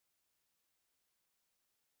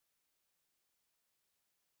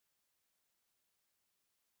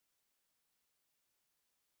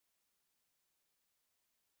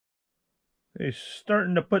Okay,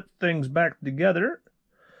 starting to put things back together.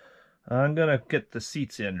 I'm gonna get the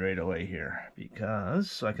seats in right away here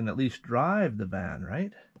because so I can at least drive the van,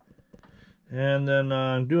 right? And then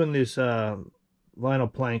I'm doing this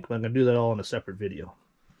vinyl plank, but I'm gonna do that all in a separate video.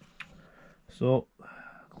 So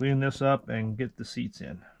clean this up and get the seats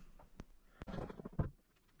in.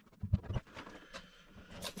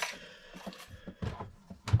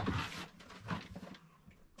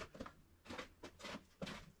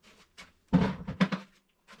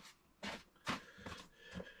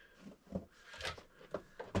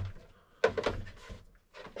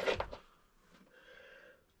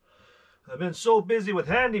 I've been so busy with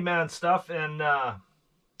handyman stuff and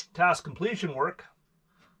task completion work.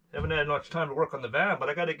 Haven't had much time to work on the van, but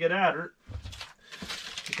I got to get at her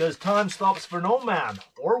because time stops for no man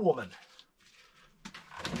or woman.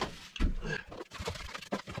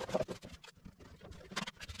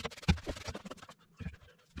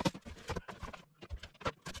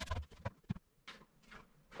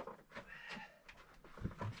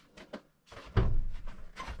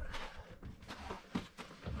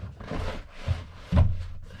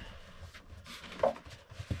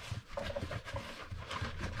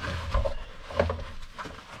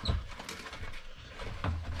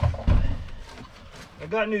 I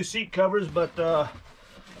got new seat covers, but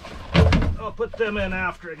I'll put them in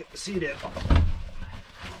after I get the seat in.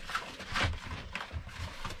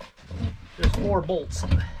 There's 4 bolts.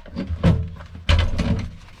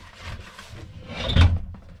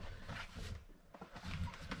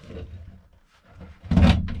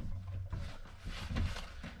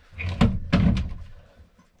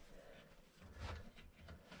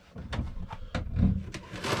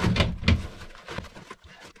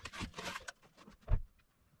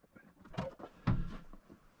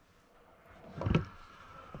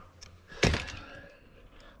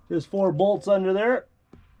 There's 4 bolts under there.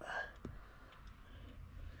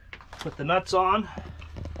 Put the nuts on,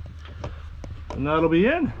 and that'll be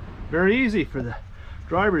in. Very easy for the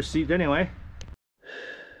driver's seat anyway.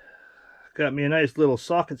 Got me a nice little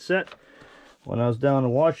socket set when I was down in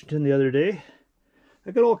Washington the other day.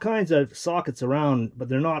 I got all kinds of sockets around, but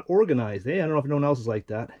they're not organized. I don't know if anyone else is like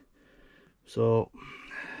that. So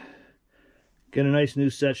get a nice new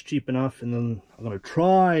set, cheap enough, and then I'm going to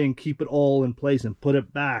try and keep it all in place and put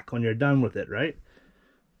it back when you're done with it, right?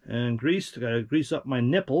 And grease, I got to grease up my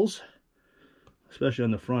nipples, especially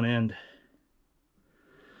on the front end.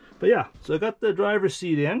 But yeah, so I got the driver's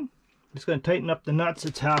seat in. Just going to tighten up the nuts,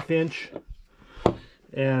 it's 1/2 inch.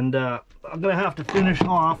 And I'm going to have to finish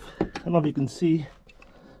off, I don't know if you can see,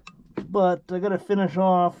 but I got to finish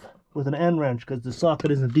off with an end wrench because the socket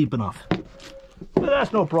isn't deep enough. But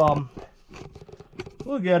that's no problem.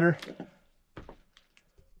 We'll get her.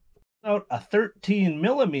 About a 13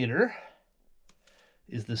 millimeter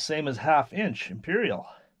is the same as 1/2 inch Imperial.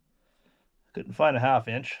 Couldn't find a 1/2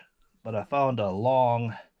 inch, but I found a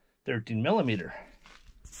long 13 millimeter.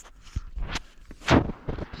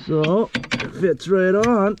 So it fits right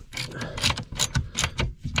on.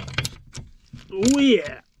 Oh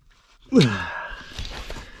yeah.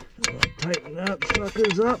 Tighten that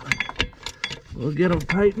suckers up. We'll get them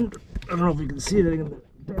tightened. I don't know if you can see it in the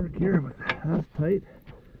dark here, but that's tight.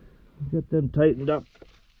 Get them tightened up,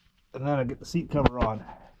 and then I get the seat cover on,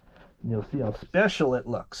 and you'll see how special it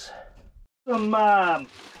looks. Some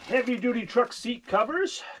heavy-duty truck seat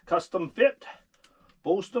covers, custom fit,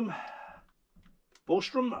 Bostrom,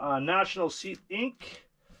 National Seat Inc.,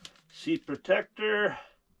 seat protector,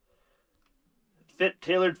 fit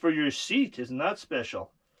tailored for your seat. Isn't that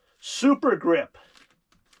special? Super grip.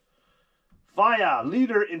 Faya,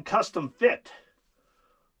 leader in custom fit.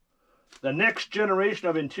 The next generation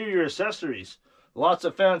of interior accessories. Lots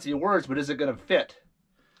of fancy words, but is it going to fit?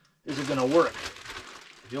 Is it going to work?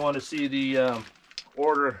 If you want to see the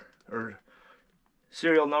order or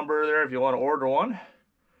serial number there, if you want to order one,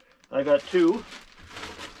 I got 2.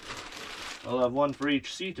 I'll have 1 for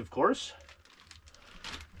each seat, of course.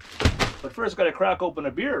 But first, got to crack open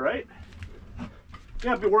a beer, right?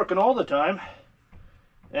 Can't be working all the time.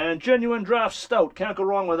 And genuine draft stout, can't go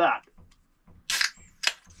wrong with that.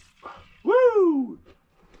 Woo!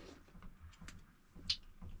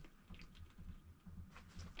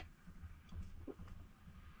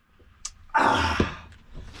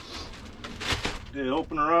 Okay,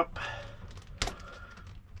 open her up.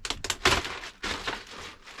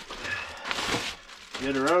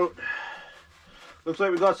 Get her out. Looks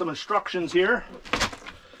like we got some instructions here.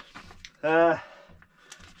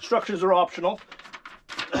 Instructions are optional.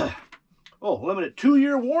 Oh, limited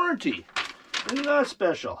 2-year warranty. Isn't that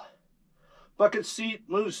special? Bucket seat,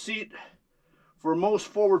 move seat for most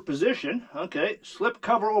forward position. Okay, slip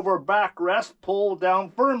cover over backrest, pull down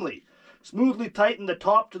firmly. Smoothly tighten the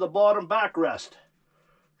top to the bottom backrest.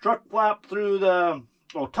 Tuck flap through the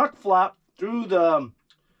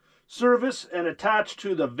service and attach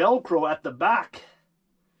to the Velcro at the back.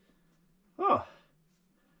 Oh,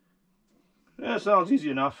 that sounds easy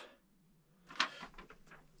enough.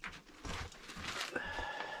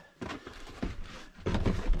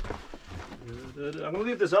 I'm gonna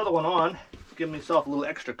leave this other one on, give myself a little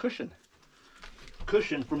extra cushion.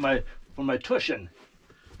 Cushion for my tushin.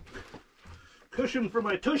 Cushion for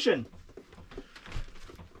my tushin.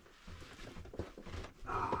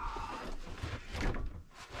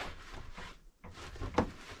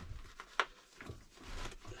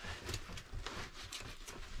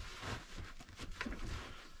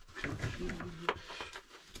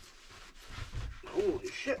 Holy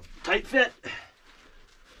shit, tight fit.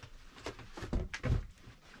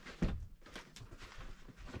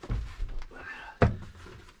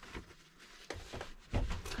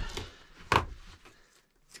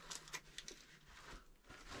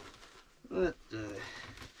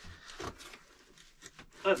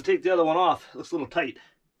 I have to take the other one off. It looks a little tight.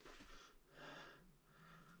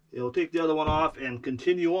 You'll take the other one off and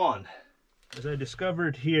continue on. As I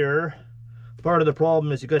discovered here, part of the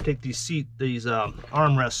problem is you got to take these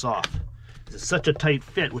armrests off. It's such a tight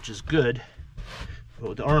fit, which is good.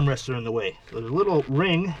 But the armrests are in the way. So there's a little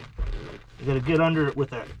ring. You got to get under it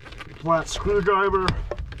with a flat screwdriver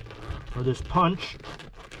or this punch,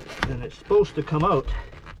 and it's supposed to come out.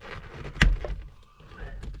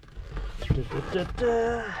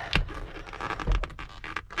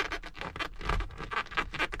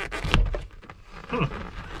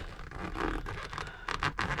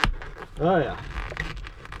 Oh yeah.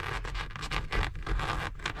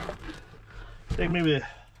 I think maybe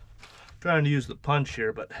trying to use the punch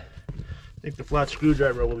here, but I think the flat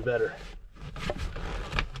screwdriver will be better.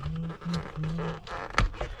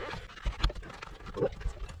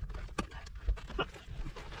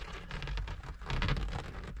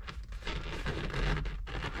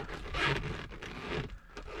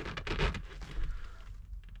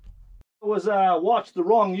 Watched the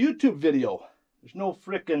wrong YouTube video. There's no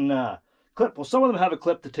frickin' clip. Well, some of them have a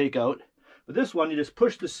clip to take out, but this one you just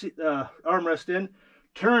push the armrest in,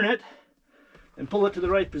 turn it, and pull it to the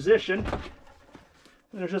right position.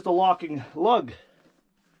 And there's just a locking lug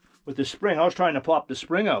with the spring. I was trying to pop the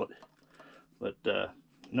spring out, but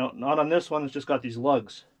no, not on this one. It's just got these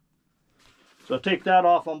lugs. So take that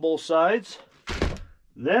off on both sides.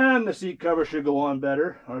 Then the seat cover should go on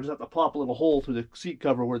better. I just have to pop a little hole through the seat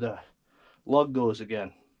cover where the lug goes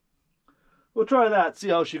again. We'll try that, see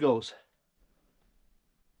how she goes.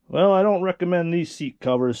 Well, I don't recommend these seat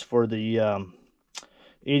covers for the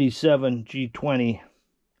 87 G20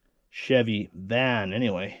 Chevy van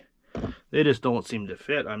anyway. They just don't seem to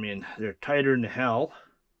fit. I mean, they're tighter than hell,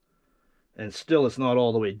 and still it's not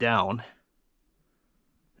all the way down,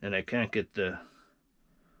 and I can't get the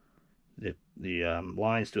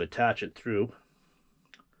lines to attach it through.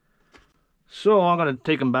 So I'm going to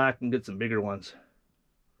take them back and get some bigger ones.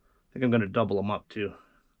 I think I'm going to double them up too.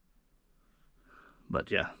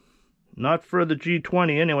 But yeah, not for the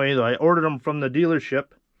G20 anyway, though. I ordered them from the dealership.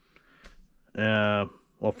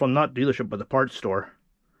 Well, from not dealership, but the parts store,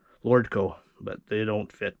 Lordco, but they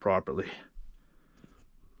don't fit properly.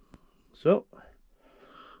 So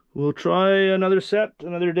we'll try another set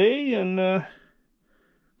another day and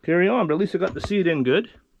carry on. But at least I got the seat in good,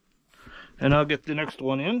 and I'll get the next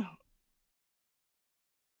one in.